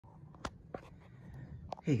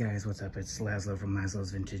Hey guys, what's up? It's Laszlo from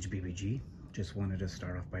Laszlo's Vintage BBG. Just wanted to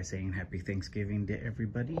start off by saying happy Thanksgiving to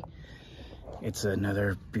everybody. It's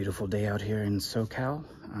another beautiful day out here in SoCal.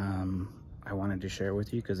 I wanted to share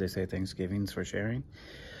with you because they say Thanksgiving's for sharing.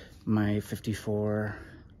 My 54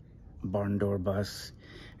 barn door bus.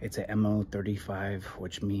 It's a MO35,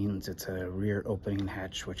 which means it's a rear opening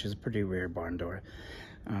hatch, which is a pretty rare barn door.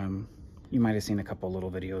 You might have seen a couple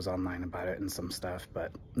little videos online about it and some stuff,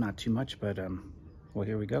 but not too much. But well,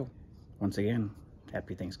 here we go. Once again,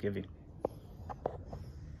 happy Thanksgiving.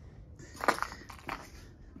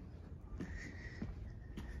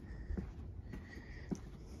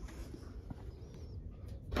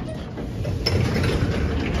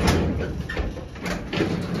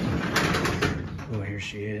 Well, here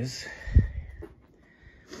she is.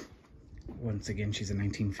 Once again, she's a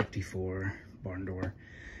 1954 barn door.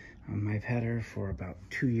 I've had her for about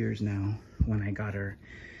 2 years now. When I got her,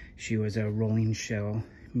 she was a rolling shell,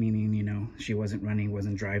 meaning, you know, she wasn't running,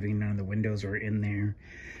 wasn't driving, none of the windows were in there,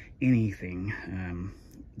 anything.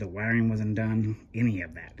 The wiring wasn't done, any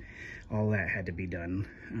of that. All that had to be done.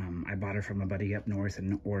 I bought her from a buddy up north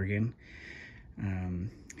in Oregon.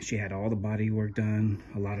 She had all the body work done.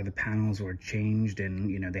 A lot of the panels were changed,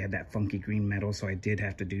 and you know, they had that funky green metal, so I did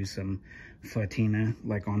have to do some patina,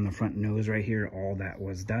 like on the front nose right here. All that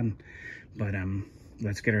was done. But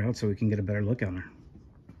let's get her out so we can get a better look on her.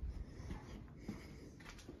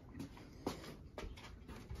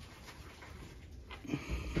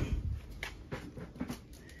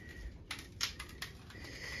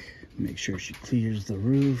 Make sure she clears the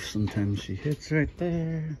roof. Sometimes she hits right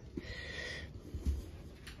there.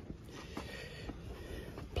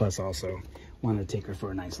 Plus also want to take her for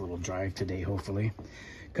a nice little drive today, hopefully,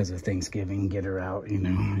 because of Thanksgiving. Get her out, you know,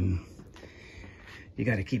 and you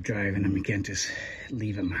got to keep driving them. You can't just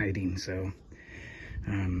leave them hiding. So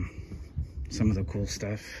some of the cool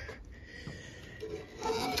stuff.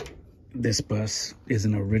 This bus is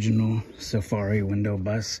an original Safari window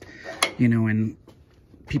bus, you know, and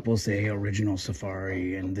people say original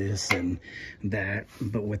Safari and this and that,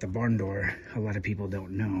 but with the barn door, a lot of people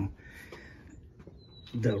don't know.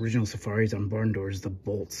 The original Safaris on barn doors, the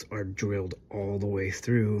bolts are drilled all the way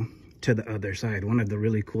through to the other side. One of the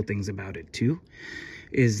really cool things about it too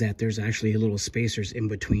is that there's actually a little spacers in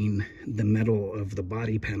between the metal of the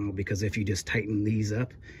body panel, because if you just tighten these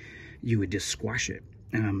up, you would just squash it.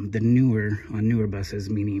 The newer buses,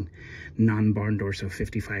 meaning non-barn door, so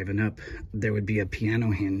 55 and up, there would be a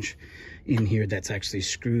piano hinge in here that's actually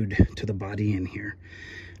screwed to the body in here.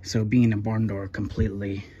 So being a barn door,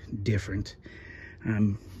 completely different.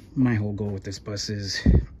 My whole goal with this bus is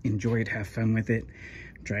enjoy it, have fun with it,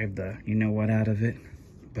 drive the you know what out of it.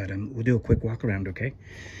 But we'll do a quick walk around, okay?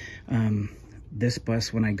 This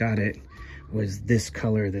bus, when I got it, was this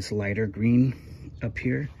color, this lighter green up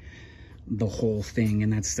here, the whole thing,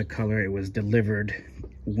 and that's the color it was delivered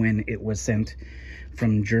when it was sent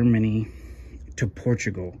from Germany to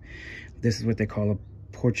Portugal. This is what they call a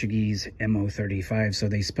Portuguese MO35. So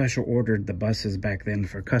they special ordered the buses back then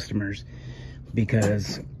for customers,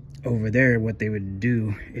 because over there what they would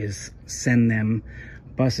do is send them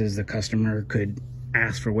buses. The customer could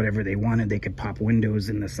ask for whatever they wanted. They could pop windows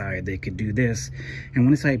in the side, they could do this. And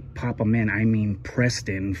when I say pop them in, I mean pressed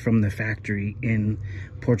in from the factory in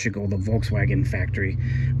Portugal, the Volkswagen factory.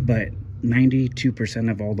 But 92%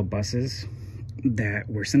 of all the buses that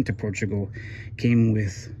were sent to Portugal came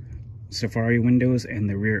with Safari windows and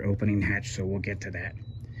the rear opening hatch, so we'll get to that.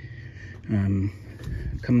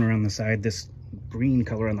 Coming around the side, this green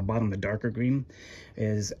color on the bottom, the darker green,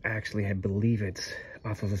 is actually, I believe it's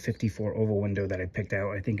off of a 54 oval window that I picked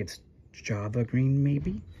out. I think it's Java green,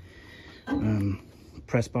 maybe.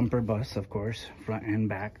 Press bumper bus, of course, front and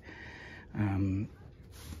back.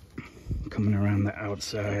 Coming around the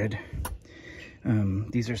outside,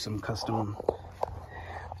 these are some custom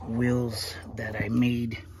wheels that I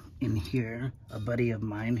made in here. A buddy of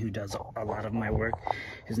mine who does a lot of my work,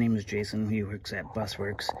 his name is Jason, he works at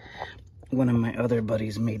Busworks. One of my other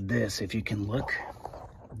buddies made this. If you can look,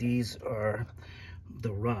 these are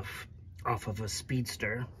the rough off of a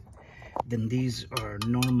Speedster. Then these are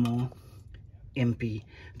normal empty,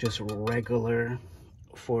 just regular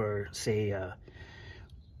for, say,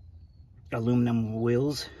 aluminum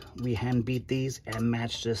wheels. We hand beat these and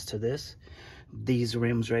match this to this. These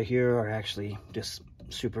rims right here are actually just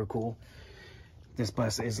super cool. This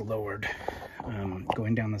bus is lowered.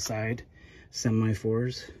 Going down the side,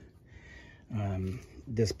 semi-fours.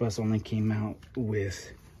 This bus only came out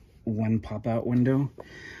with one pop-out window.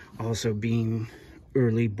 Also, being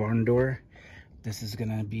early barn door, This is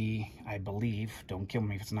gonna be, I believe, don't kill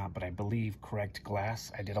me if it's not, but I believe correct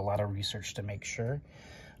glass. I did a lot of research to make sure.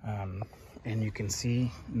 And you can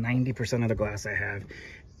see 90% of the glass I have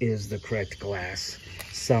is the correct glass.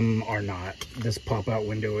 Some are not. This pop-out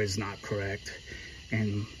window is not correct.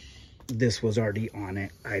 And this was already on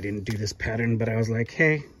it. I didn't do this pattern, but I was like,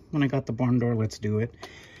 hey, when I got the barn door, let's do it.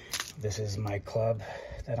 This is my club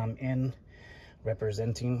that I'm in,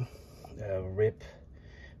 representing Rip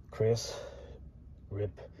Chris,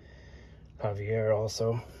 Rip Javier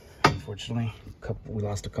also. Unfortunately, we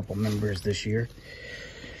lost a couple members this year.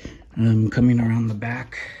 Coming around the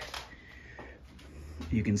back,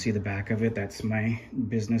 you can see the back of it. That's my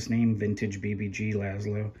business name, Vintage BBG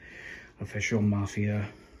Laszlo, official Mafia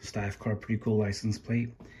staff car, pretty cool license plate.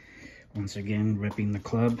 Once again, repping the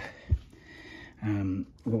club.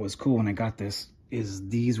 What was cool when I got this is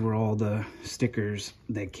these were all the stickers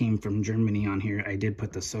that came from Germany on here. I did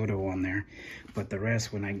put the Soto on there, but the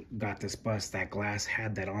rest, when I got this bus, that glass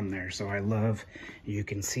had that on there. So I love, you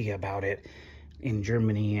can see about it in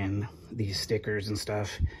Germany and these stickers and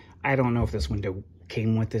stuff. I don't know if this window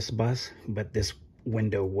came with this bus, but this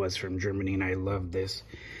window was from Germany and I love this.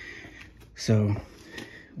 So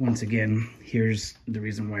once again, here's the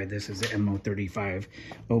reason why this is a MO35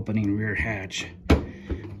 opening rear hatch.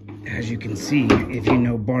 As you can see, if you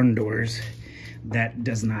know barn doors, that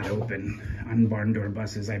does not open on barn door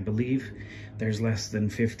buses. I believe there's less than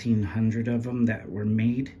 1,500 of them that were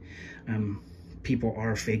made. People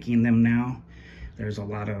are faking them now. There's a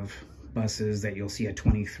lot of buses that you'll see a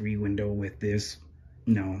 23 window with this.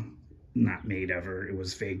 No, not made ever. It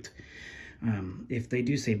was faked. If they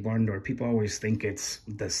do say barn door, people always think it's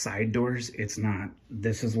the side doors. It's not.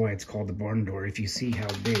 This is why it's called the barn door. If you see how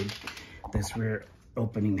big this rear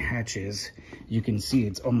opening hatch is, you can see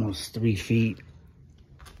it's almost 3 feet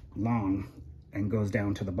long and goes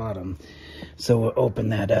down to the bottom. So we'll open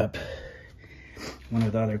that up. One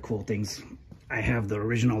of the other cool things, I have the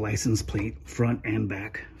original license plate front and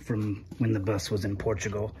back from when the bus was in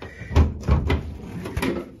Portugal.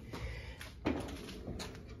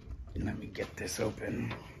 Let me get this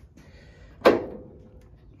open.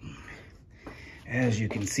 As you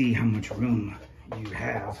can see how much room you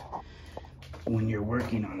have when you're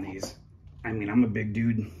working on these. I mean, I'm a big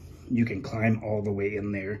dude. You can climb all the way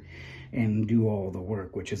in there and do all the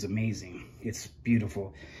work, which is amazing. It's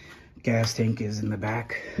beautiful. Gas tank is in the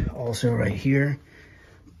back also right here.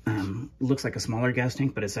 Looks like a smaller gas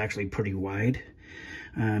tank, but it's actually pretty wide.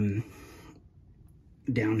 Down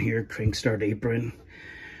here, crank start apron.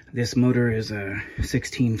 This motor is a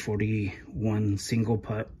 1641 single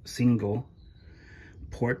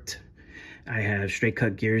port. I have straight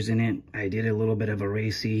cut gears in it. I did a little bit of a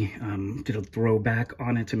racy, did a throwback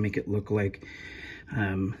on it to make it look like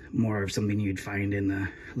more of something you'd find in the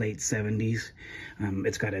late 70s.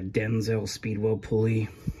 It's got a Denzel speedwell pulley,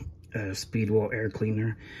 speedwell air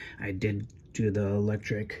cleaner. I did do the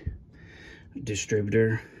electric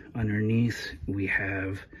distributor underneath. We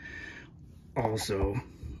have also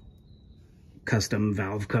custom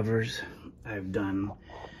valve covers. I've done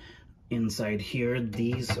inside here.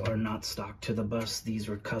 These are not stock to the bus. These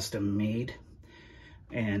were custom made,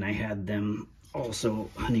 and I had them also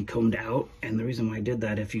honeycombed out. And the reason why I did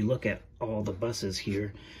that, if you look at all the buses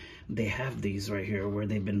here, they have these right here where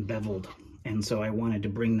they've been beveled, and so I wanted to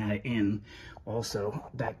bring that in. Also,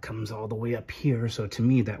 that comes all the way up here, so to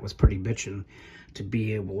me that was pretty bitchin' to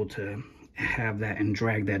be able to have that and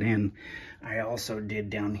drag that in. I also did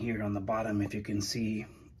down here on the bottom, if you can see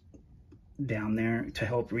down there, to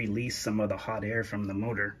help release some of the hot air from the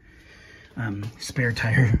motor. Spare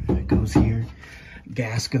tire goes here,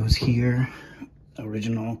 gas goes here,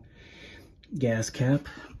 original gas cap.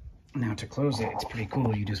 Now to close it, it's pretty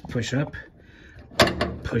cool. You just push up,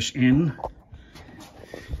 push in.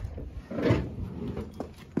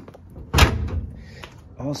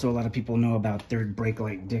 Also, a lot of people know about third brake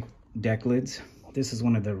light deck lids. This is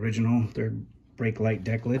one of the original third brake light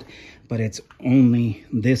deck lid, but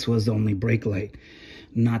this was the only brake light,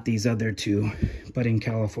 not these other two. But in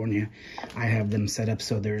California, I have them set up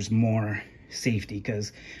so there's more safety,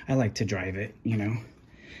 because I like to drive it, you know,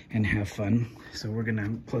 and have fun. So we're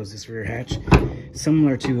gonna close this rear hatch,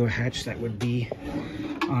 similar to a hatch that would be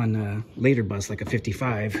on a later bus, like a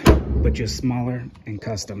 55, but just smaller and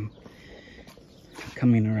custom.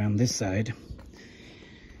 Coming around this side,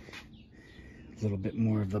 a little bit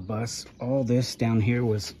more of the bus. All this down here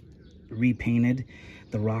was repainted.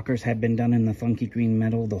 The rockers had been done in the funky green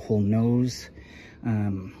metal, the whole nose.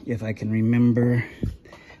 If I can remember,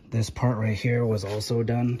 this part right here was also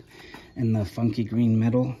done in the funky green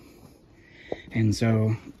metal. And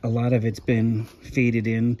so a lot of it's been faded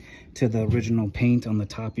in to the original paint on the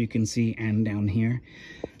top, you can see, and down here.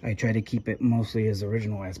 I try to keep it mostly as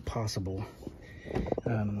original as possible.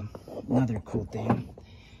 Another cool thing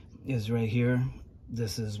is right here.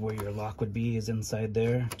 This is where your lock would be, is inside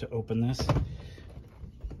there to open this.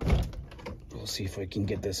 We'll see if I can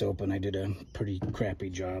get this open. I did a pretty crappy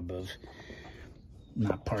job of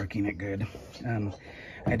not parking it good.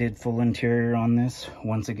 I did full interior on this.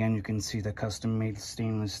 Once again, you can see the custom made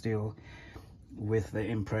stainless steel with the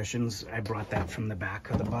impressions. I brought that from the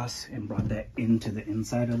back of the bus and brought that into the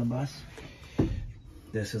inside of the bus.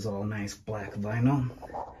 This is all nice black vinyl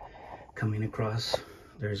coming across.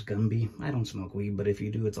 There's Gumby. I don't smoke weed, but if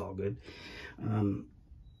you do, it's all good.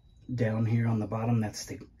 Down here on the bottom, that's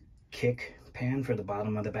the kick pan for the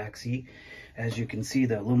bottom of the back seat. As you can see,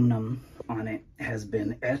 the aluminum on it has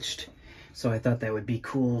been etched. So I thought that would be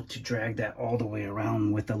cool to drag that all the way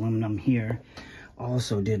around with aluminum here.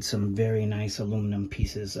 Also did some very nice aluminum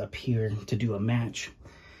pieces up here to do a match.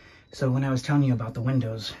 So when I was telling you about the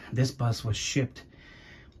windows, this bus was shipped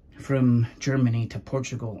from Germany to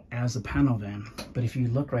Portugal as a panel van. But if you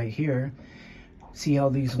look right here, see how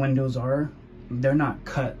these windows are? They're not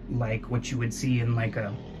cut like what you would see in like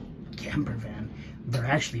a camper van. They're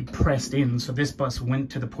actually pressed in. So this bus went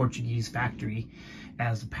to the Portuguese factory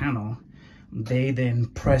as a panel. They then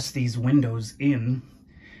press these windows in,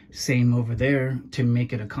 same over there, to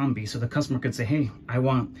make it a combi. So the customer could say, hey, I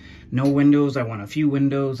want no windows, I want a few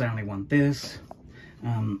windows, I only want this.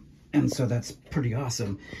 And so that's pretty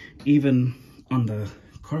awesome. Even on the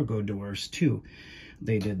cargo doors too,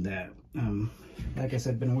 they did that. Like I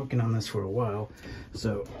said, been working on this for a while,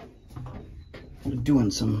 so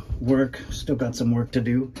doing some work, still got some work to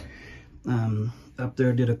do. Up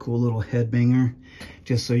there did a cool little headbanger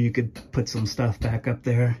just so you could put some stuff back up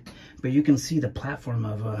there. But you can see the platform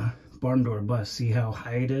of a barn door bus. See how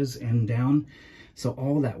high it is and down? So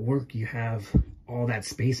all that work, you have all that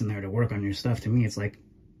space in there to work on your stuff. To me, it's like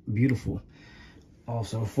beautiful.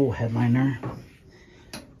 Also full headliner.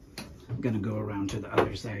 I'm gonna go around to the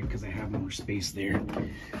other side because I have more space there.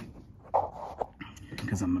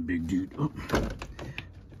 Because I'm a big dude. Oh.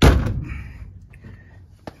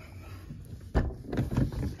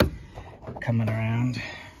 Coming around,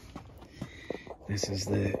 this is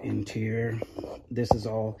the interior. This is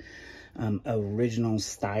all original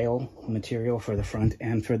style material for the front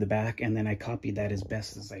and for the back, and then I copied that as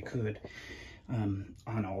best as I could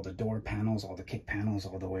on all the door panels, all the kick panels,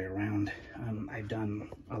 all the way around. I've done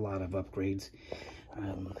a lot of upgrades.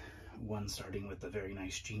 One starting with the very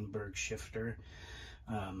nice Jeanberg shifter.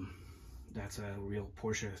 That's a real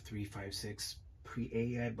Porsche 356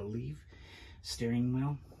 Pre-A, I believe, steering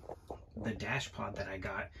wheel. The dash pod that I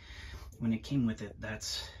got, when it came with it,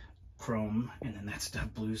 that's chrome, and then that's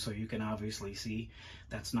stuff blue, so you can obviously see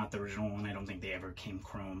that's not the original one. I don't think they ever came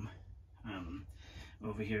chrome.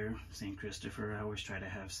 Over here, St. Christopher, I always try to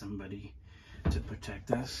have somebody to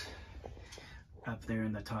protect us. Up there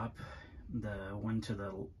in the top, the one to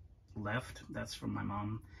the left, that's from my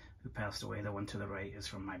mom who passed away. The one to the right is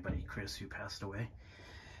from my buddy Chris who passed away.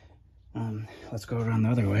 Let's go around the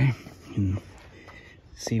other way and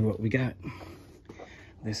see what we got.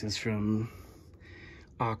 This is from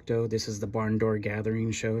Octo. This is the Barn Door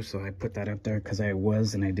Gathering show, so I put that up there because I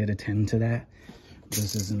did attend to that.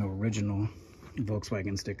 This is an original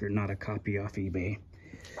Volkswagen sticker, not a copy off eBay.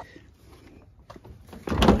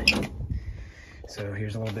 So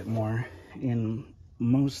here's a little bit more. In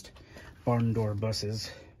most barn door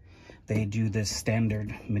buses, they do this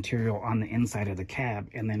standard material on the inside of the cab,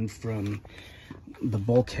 and then from the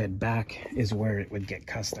bulkhead back is where it would get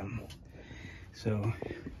custom. So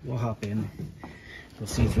we'll hop in. We'll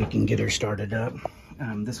see if we can get her started up.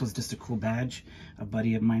 This was just a cool badge a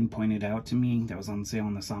buddy of mine pointed out to me that was on sale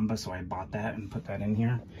on the Samba, so I bought that and put that in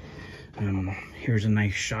here. Here's a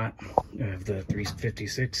nice shot of the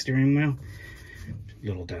 356 steering wheel. A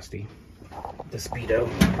little dusty. The Speedo.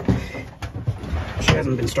 She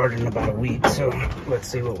hasn't been started in about a week, so let's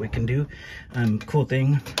see what we can do. Cool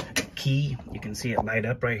thing, key, you can see it light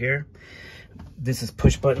up right here. This is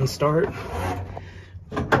push button start.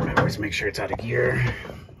 I always make sure it's out of gear,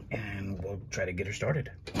 and we'll try to get her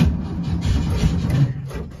started.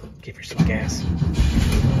 Give her some gas.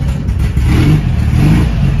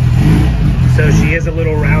 So she is a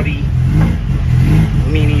little rowdy,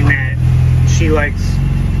 meaning that she likes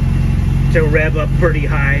to rev up pretty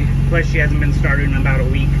high. Plus she hasn't been started in about a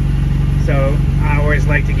week. So I always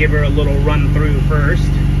like to give her a little run through first.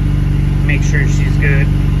 Make sure she's good.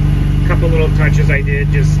 A couple little touches I did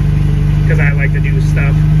just because I like to do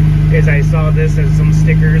stuff. Is I saw this as some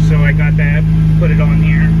stickers, so I got that, put it on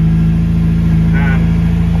here.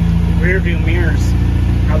 rear view mirrors.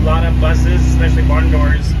 A lot of buses, especially barn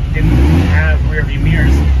doors, didn't have rear view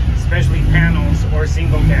mirrors, especially panels or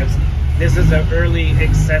single cabs. This is an early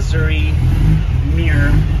accessory mirror,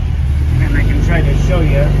 and I can try to show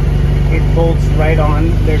you. It bolts right on.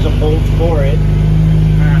 There's a bolt for it.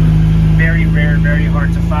 Very rare, very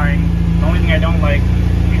hard to find. The only thing I don't like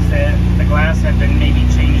is that the glass had been maybe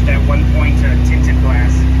changed at one point to tinted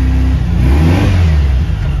glass.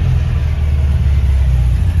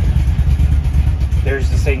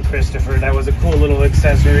 There's the St. Christopher. That was a cool little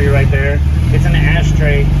accessory right there. It's an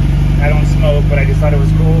ashtray. I don't smoke, but I just thought it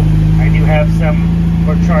was cool. I do have some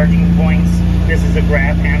for charging points. This is a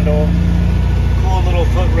grab handle. Cool little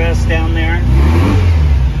footrest down there.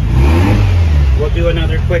 We'll do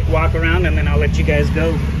another quick walk around and then I'll let you guys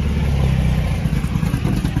go.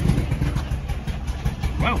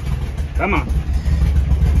 Well, come on.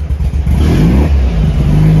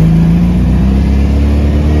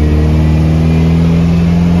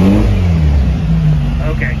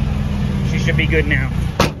 Okay, she should be good now.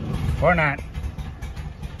 Or not.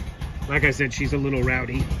 Like I said, she's a little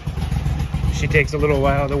rowdy. She takes a little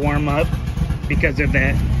while to warm up because of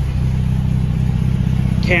that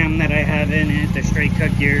cam that I have in it, the straight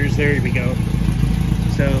cut gears. There we go.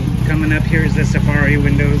 So coming up here is the Safari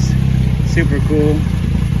windows. Super cool.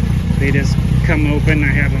 They just come open. I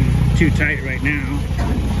have them too tight right now.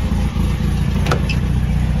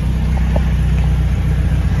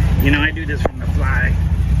 You know, I do this from the fly.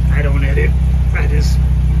 I don't edit. I just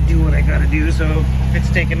do what I gotta do. So if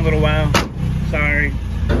it's taking a little while, sorry.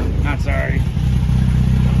 Not sorry.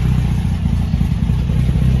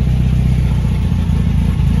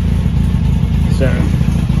 So,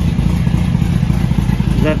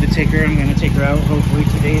 love to take her. I'm gonna take her out hopefully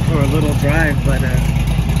today for a little drive. But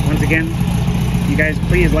once again, you guys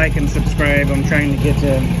please like and subscribe. I'm trying to get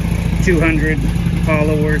to 200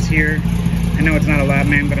 followers here. I know it's not a lot,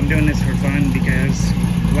 man, but I'm doing this for fun because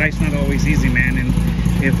life's not always easy, man. And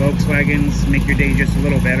if Volkswagens make your day just a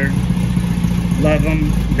little better, love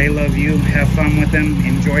them, they love you, have fun with them,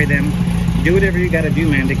 enjoy them. Do whatever you gotta do,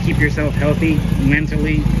 man, to keep yourself healthy,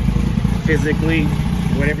 mentally, physically,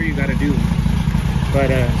 whatever you gotta do.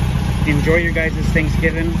 But enjoy your guys'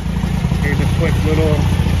 Thanksgiving. Here's a quick little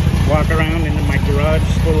walk around into my garage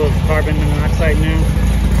full of carbon monoxide now.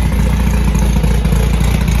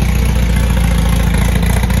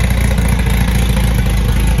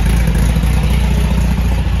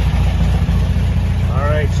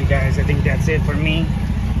 Alright, you guys, I think that's it for me.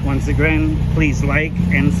 Once again, please like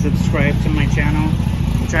and subscribe to my channel.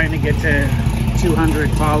 I'm trying to get to 200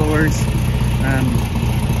 followers.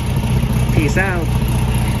 Peace out.